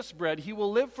eats of this bread, he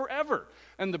will live forever.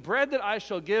 And the bread that I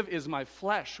shall give is my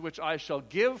flesh, which I shall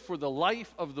give for the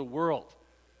life of the world.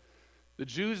 The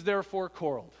Jews therefore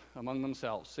quarreled among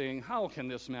themselves, saying, How can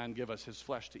this man give us his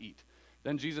flesh to eat?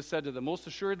 Then Jesus said to them, Most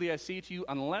assuredly I say to you,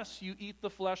 unless you eat the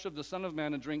flesh of the Son of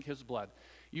Man and drink his blood,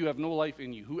 you have no life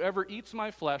in you. Whoever eats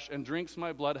my flesh and drinks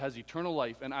my blood has eternal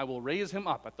life, and I will raise him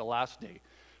up at the last day.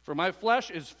 For my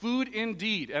flesh is food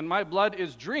indeed, and my blood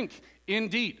is drink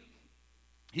indeed.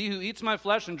 He who eats my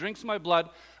flesh and drinks my blood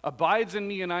abides in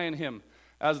me, and I in him.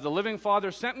 As the living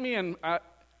Father sent me, and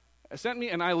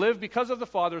I live because of the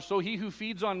Father, so he who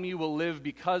feeds on me will live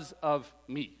because of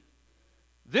me.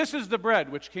 This is the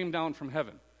bread which came down from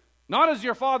heaven. Not as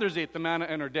your fathers ate the manna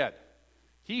and are dead.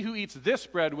 He who eats this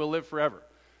bread will live forever.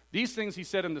 These things he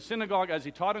said in the synagogue as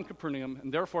he taught in Capernaum,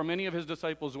 and therefore many of his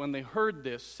disciples, when they heard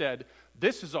this, said,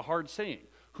 This is a hard saying.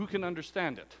 Who can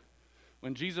understand it?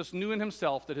 When Jesus knew in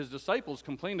himself that his disciples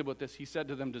complained about this, he said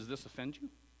to them, Does this offend you?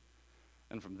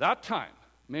 And from that time,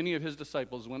 many of his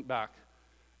disciples went back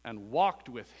and walked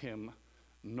with him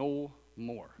no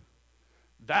more.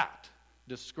 That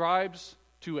describes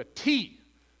to a T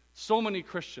so many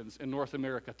Christians in North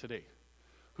America today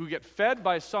who get fed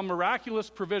by some miraculous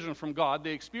provision from God.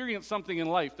 They experience something in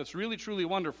life that's really, truly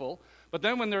wonderful, but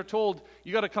then when they're told,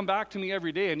 you got to come back to me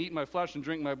every day and eat my flesh and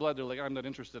drink my blood, they're like, I'm not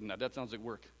interested in that. That sounds like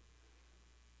work.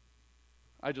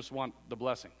 I just want the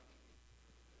blessing.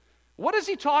 What is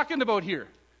he talking about here?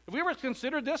 Have we ever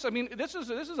considered this? I mean, this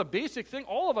is a basic thing.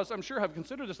 All of us, I'm sure, have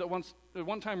considered this at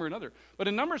one time or another. But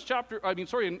in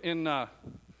in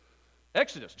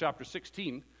Exodus chapter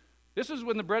 16, this is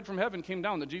when the bread from heaven came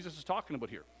down that Jesus is talking about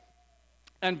here.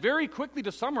 And very quickly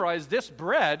to summarize, this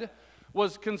bread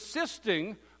was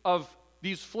consisting of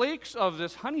these flakes of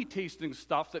this honey-tasting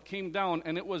stuff that came down,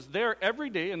 and it was there every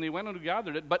day, and they went and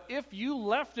gathered it. But if you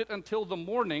left it until the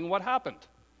morning, what happened?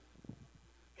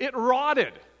 It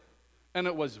rotted, and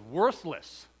it was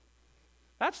worthless.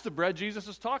 That's the bread Jesus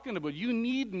is talking about. You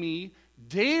need me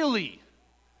daily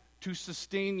to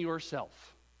sustain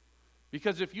yourself.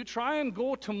 Because if you try and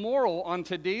go tomorrow on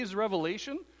today's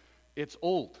revelation, it's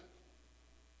old.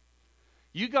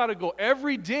 You got to go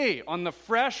every day on the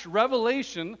fresh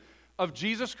revelation of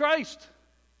Jesus Christ,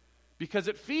 because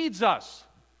it feeds us.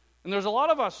 And there's a lot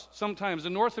of us sometimes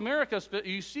in North America,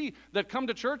 you see, that come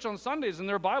to church on Sundays and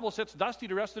their Bible sits dusty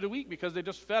the rest of the week because they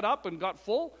just fed up and got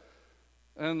full,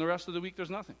 and the rest of the week there's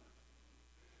nothing.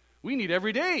 We need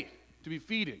every day to be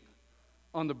feeding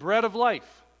on the bread of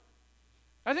life.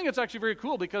 I think it's actually very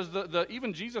cool because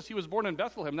even Jesus, he was born in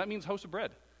Bethlehem. That means house of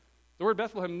bread. The word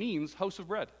Bethlehem means house of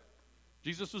bread.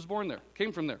 Jesus was born there,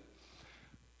 came from there.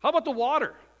 How about the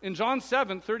water? In John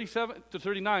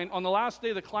 7:37-39, on the last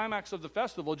day, the climax of the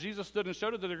festival, Jesus stood and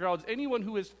shouted to the crowds, anyone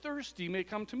who is thirsty may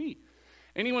come to me.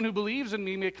 Anyone who believes in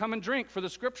me may come and drink, for the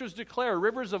scriptures declare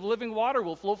rivers of living water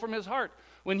will flow from his heart.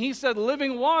 When he said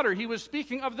living water, he was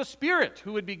speaking of the Spirit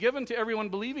who would be given to everyone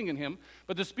believing in him.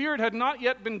 But the Spirit had not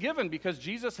yet been given because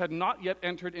Jesus had not yet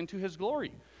entered into his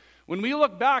glory. When we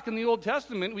look back in the Old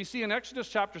Testament, we see in Exodus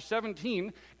chapter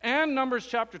 17 and Numbers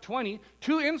chapter 20,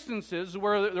 two instances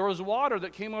where there was water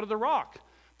that came out of the rock.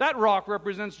 That rock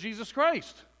represents Jesus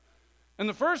Christ. And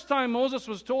the first time Moses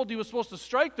was told he was supposed to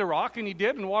strike the rock, and he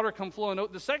did, and water come flowing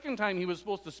out. The second time he was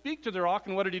supposed to speak to the rock,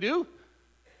 and what did he do?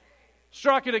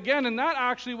 Struck it again, and that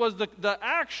actually was the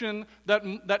action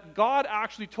that God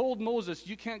actually told Moses,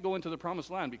 you can't go into the promised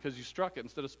land because you struck it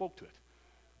instead of spoke to it.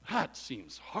 That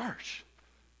seems harsh,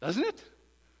 doesn't it?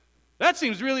 That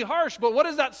seems really harsh, but what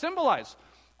does that symbolize?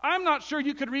 I'm not sure.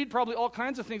 You could read probably all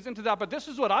kinds of things into that, but this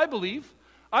is what I believe.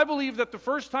 I believe that the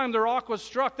first time the rock was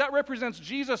struck, that represents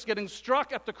Jesus getting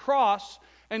struck at the cross,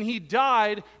 and he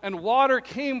died, and water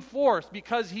came forth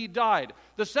because he died.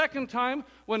 The second time,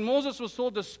 when Moses was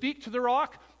told to speak to the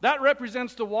rock, that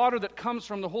represents the water that comes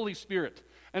from the Holy Spirit.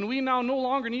 And we now no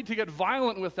longer need to get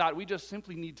violent with that. We just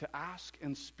simply need to ask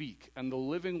and speak, and the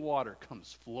living water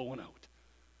comes flowing out.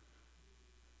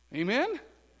 Amen?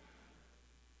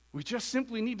 We just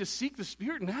simply need to seek the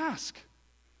Spirit and ask.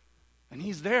 And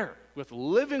he's there with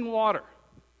living water.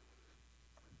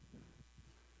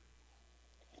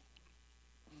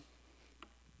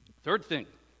 Third thing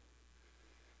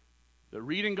that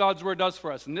reading God's Word does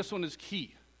for us, and this one is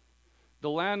key. The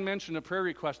land mentioned a prayer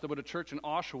request about a church in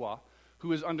Oshawa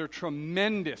who is under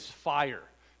tremendous fire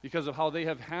because of how they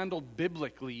have handled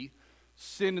biblically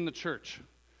sin in the church.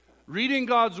 Reading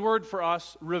God's Word for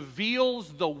us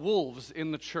reveals the wolves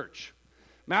in the church.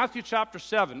 Matthew chapter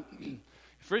 7,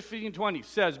 verse 15-20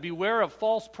 says, beware of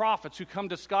false prophets who come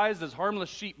disguised as harmless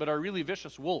sheep but are really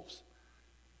vicious wolves.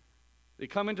 They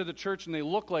come into the church and they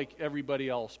look like everybody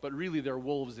else, but really they're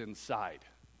wolves inside.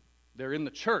 They're in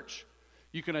the church.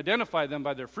 You can identify them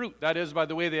by their fruit, that is, by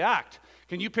the way they act.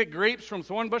 Can you pick grapes from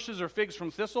thorn bushes or figs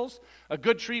from thistles? A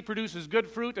good tree produces good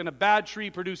fruit, and a bad tree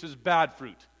produces bad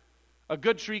fruit. A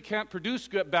good tree can't produce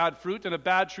bad fruit, and a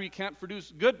bad tree can't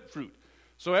produce good fruit.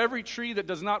 So every tree that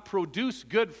does not produce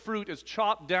good fruit is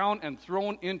chopped down and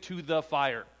thrown into the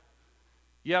fire.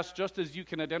 Yes, just as you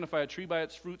can identify a tree by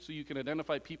its fruit, so you can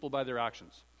identify people by their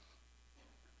actions.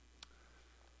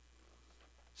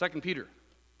 2 Peter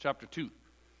chapter 2.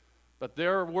 But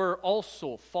there were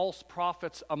also false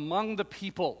prophets among the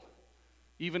people,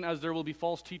 even as there will be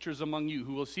false teachers among you,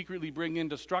 who will secretly bring in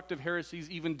destructive heresies,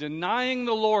 even denying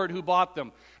the Lord who bought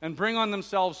them, and bring on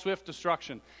themselves swift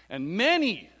destruction. And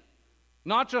many,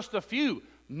 not just a few,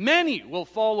 many will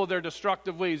follow their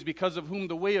destructive ways, because of whom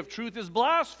the way of truth is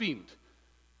blasphemed.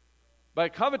 By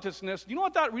covetousness, you know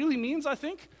what that really means, I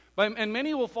think? And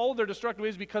many will follow their destructive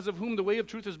ways, because of whom the way of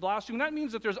truth is blasphemed. That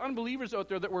means that there's unbelievers out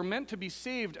there that were meant to be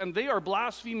saved, and they are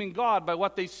blaspheming God by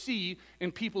what they see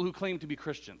in people who claim to be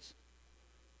Christians.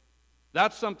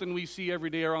 That's something we see every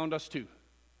day around us too.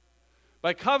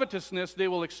 By covetousness, they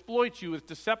will exploit you with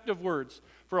deceptive words.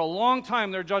 For a long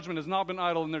time, their judgment has not been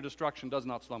idle, and their destruction does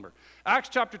not slumber. Acts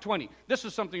chapter 20. This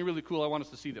is something really cool. I want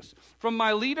us to see this. From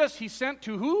Miletus, he sent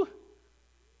to who?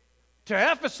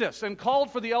 To Ephesus, and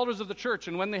called for the elders of the church.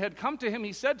 And when they had come to him,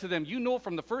 he said to them, you know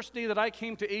from the first day that I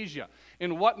came to Asia,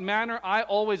 in what manner I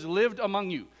always lived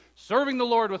among you, serving the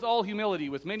Lord with all humility,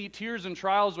 with many tears and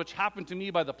trials which happened to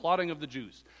me by the plotting of the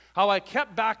Jews. How I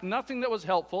kept back nothing that was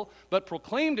helpful, but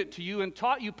proclaimed it to you and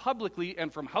taught you publicly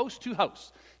and from house to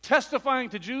house, testifying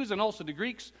to Jews and also to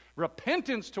Greeks,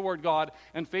 repentance toward God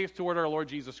and faith toward our Lord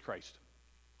Jesus Christ.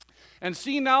 And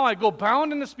see, now I go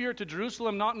bound in the Spirit to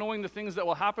Jerusalem, not knowing the things that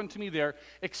will happen to me there,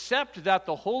 except that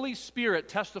the Holy Spirit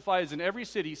testifies in every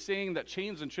city, saying that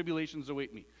chains and tribulations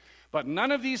await me. But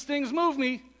none of these things move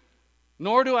me,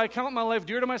 nor do I count my life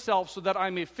dear to myself, so that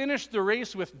I may finish the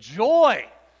race with joy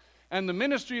and the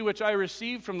ministry which I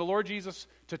received from the Lord Jesus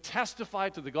to testify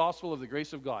to the gospel of the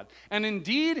grace of God. And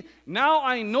indeed, now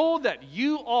I know that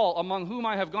you all, among whom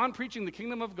I have gone preaching the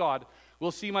kingdom of God,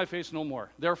 will see my face no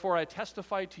more. Therefore I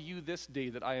testify to you this day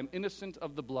that I am innocent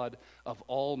of the blood of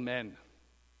all men.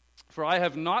 For I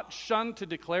have not shunned to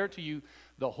declare to you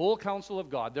the whole counsel of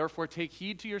God. Therefore take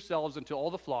heed to yourselves and to all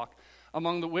the flock,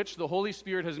 among the which the Holy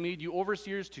Spirit has made you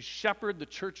overseers to shepherd the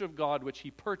church of God, which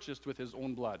he purchased with his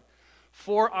own blood.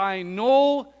 For I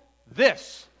know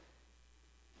this,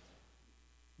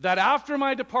 that after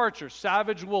my departure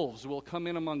savage wolves will come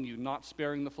in among you, not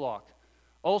sparing the flock.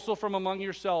 Also from among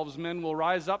yourselves men will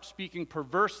rise up speaking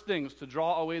perverse things to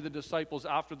draw away the disciples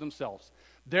after themselves.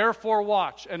 Therefore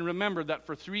watch and remember that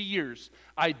for 3 years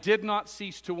I did not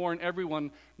cease to warn everyone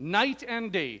night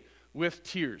and day with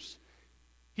tears.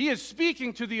 He is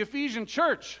speaking to the Ephesian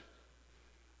church.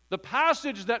 The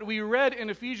passage that we read in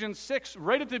Ephesians 6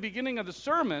 right at the beginning of the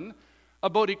sermon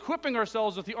about equipping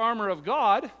ourselves with the armor of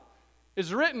God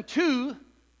is written to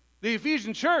the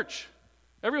Ephesian church.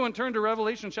 Everyone turn to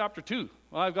Revelation chapter 2.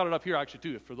 Well, I've got it up here actually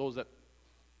too, for those that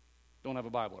don't have a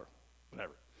Bible or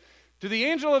whatever. To the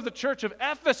angel of the church of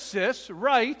Ephesus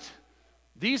write,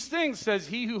 these things says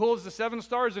he who holds the 7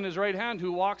 stars in his right hand,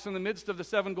 who walks in the midst of the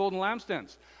 7 golden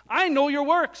lampstands. I know your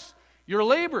works, your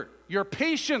labor, your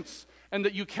patience, and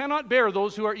that you cannot bear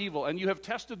those who are evil. And you have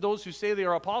tested those who say they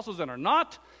are apostles and are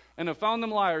not, and have found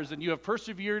them liars, and you have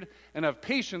persevered and have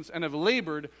patience and have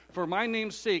labored for my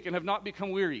name's sake and have not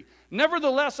become weary.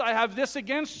 Nevertheless, I have this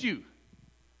against you,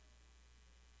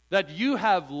 that you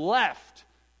have left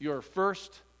your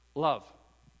first love.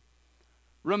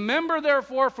 Remember,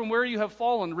 therefore, from where you have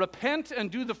fallen, repent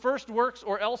and do the first works,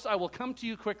 or else I will come to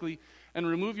you quickly and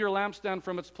remove your lampstand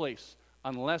from its place,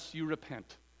 unless you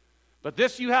repent. But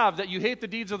this you have, that you hate the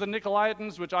deeds of the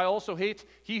Nicolaitans, which I also hate.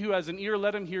 He who has an ear,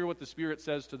 let him hear what the Spirit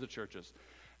says to the churches.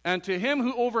 And to him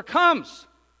who overcomes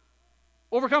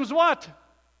what?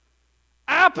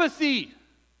 Apathy.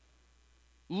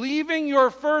 Leaving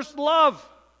your first love.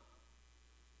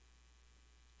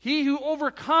 He who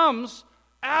overcomes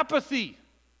apathy,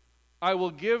 I will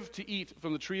give to eat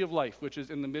from the tree of life, which is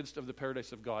in the midst of the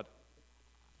paradise of God.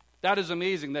 That is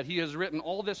amazing that he has written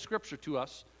all this scripture to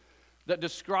us that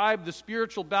describe the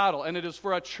spiritual battle, and it is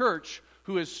for a church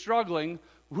who is struggling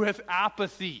with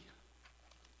apathy.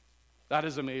 That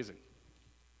is amazing.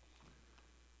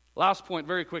 Last point,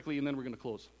 very quickly, and then we're going to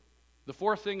close. The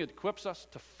fourth thing, it equips us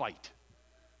to fight.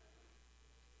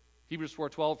 Hebrews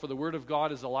 4:12, for the word of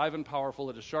God is alive and powerful.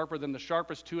 It is sharper than the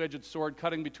sharpest two-edged sword,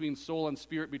 cutting between soul and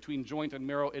spirit, between joint and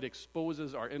marrow. It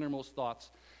exposes our innermost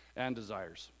thoughts and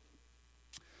desires.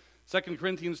 2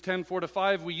 Corinthians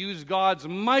 10:4-5, we use God's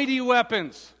mighty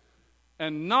weapons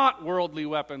and not worldly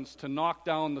weapons to knock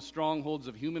down the strongholds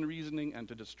of human reasoning and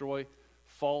to destroy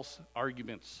false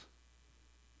arguments.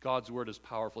 God's word is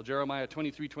powerful. Jeremiah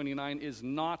 23:29, is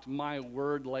not my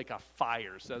word like a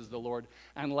fire, says the Lord,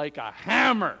 and like a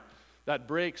hammer that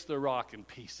breaks the rock in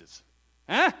pieces.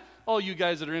 All you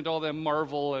guys that are into all that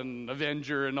Marvel and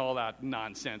Avenger and all that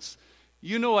nonsense.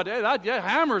 You know what?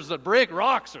 Hammers that break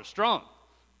rocks are strong.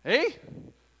 Hey?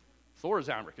 Thor's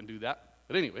hammer can do that.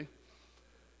 But anyway,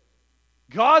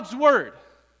 God's word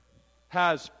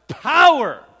has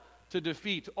power to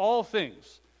defeat all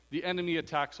things the enemy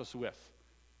attacks us with.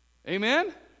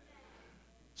 Amen?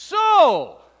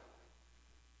 So,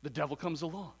 the devil comes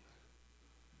along.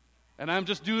 And I'm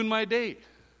just doing my day.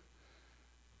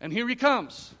 And here he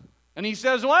comes. And he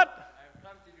says what?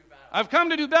 I've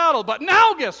come to do battle. But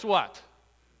now guess what?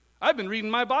 I've been reading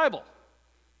my Bible.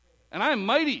 And I'm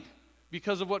mighty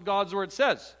because of what God's word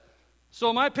says. So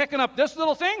am I picking up this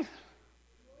little thing?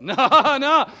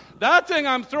 No. That thing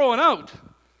I'm throwing out.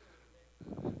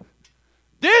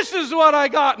 This is what I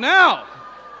got now.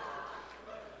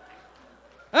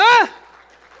 Huh?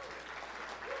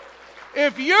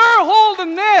 If you're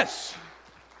holding this,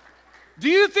 do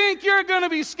you think you're going to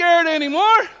be scared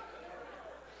anymore?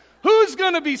 Who's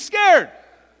going to be scared?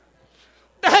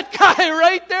 That guy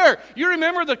right there. You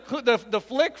remember the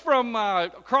flick from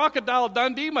Crocodile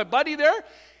Dundee, my buddy there?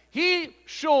 He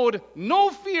showed no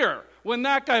fear when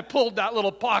that guy pulled that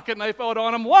little pocket knife out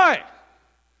on him. Why?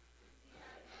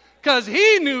 Because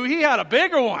he knew he had a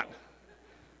bigger one.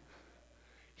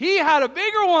 He had a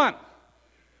bigger one.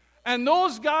 And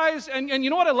those guys, and you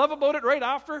know what I love about it right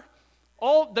after?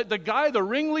 The guy, the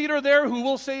ringleader there, who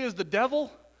we'll say is the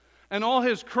devil, and all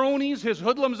his cronies, his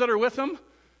hoodlums that are with him,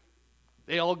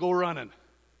 they all go running.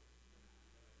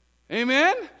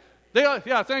 Amen?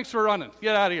 Yeah, thanks for running.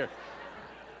 Get out of here.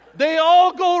 They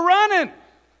all go running.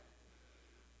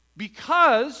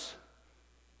 Because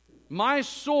my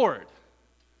sword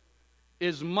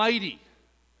is mighty,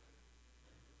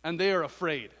 and they are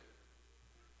afraid.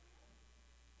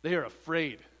 They are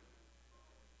afraid.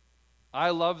 I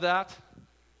love that.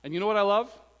 And you know what I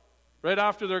love? Right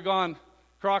after they're gone,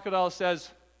 Crocodile says,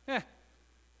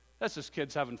 that's just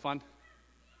kids having fun.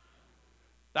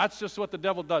 That's just what the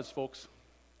devil does, folks.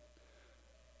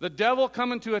 The devil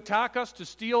coming to attack us, to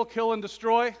steal, kill, and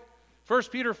destroy. 1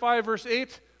 Peter 5, verse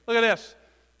 8. Look at this.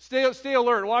 Stay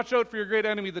alert. Watch out for your great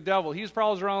enemy, the devil. He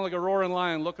prowls around like a roaring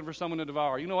lion looking for someone to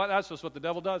devour. You know what? That's just what the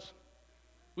devil does.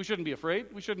 We shouldn't be afraid.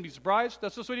 We shouldn't be surprised.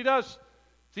 That's just what he does.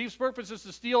 Thief's purpose is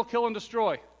to steal, kill, and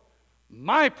destroy.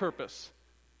 My purpose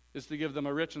is to give them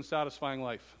a rich and satisfying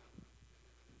life.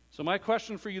 So my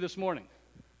question for you this morning,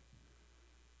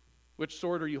 which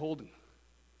sword are you holding?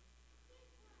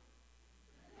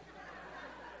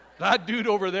 That dude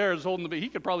over there is holding he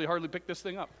could probably hardly pick this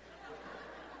thing up.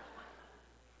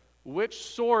 Which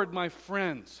sword, my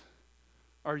friends,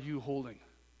 are you holding?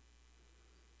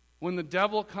 When the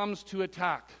devil comes to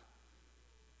attack,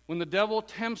 when the devil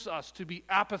tempts us to be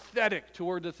apathetic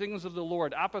toward the things of the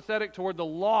Lord, apathetic toward the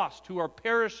lost who are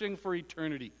perishing for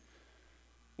eternity,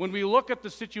 when we look at the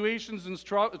situations and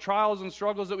trials and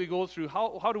struggles that we go through,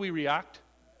 how do we react?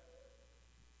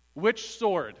 Which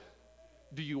sword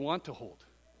do you want to hold?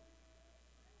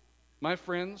 My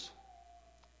friends,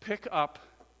 pick up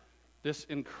this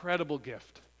incredible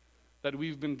gift that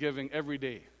we've been giving every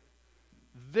day.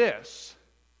 This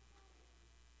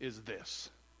is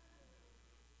this.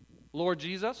 Lord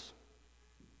Jesus,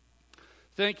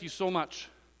 thank you so much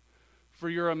for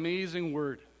your amazing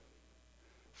word.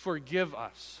 Forgive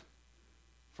us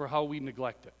for how we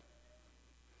neglect it.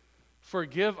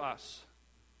 Forgive us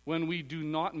when we do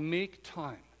not make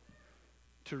time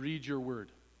to read your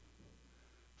word.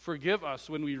 Forgive us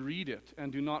when we read it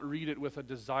and do not read it with a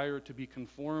desire to be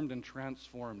conformed and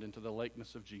transformed into the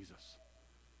likeness of Jesus.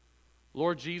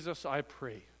 Lord Jesus, I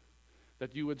pray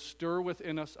that you would stir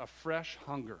within us a fresh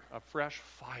hunger, a fresh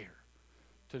fire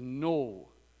to know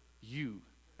you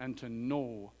and to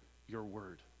know your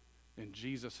word. In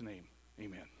Jesus' name,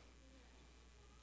 amen.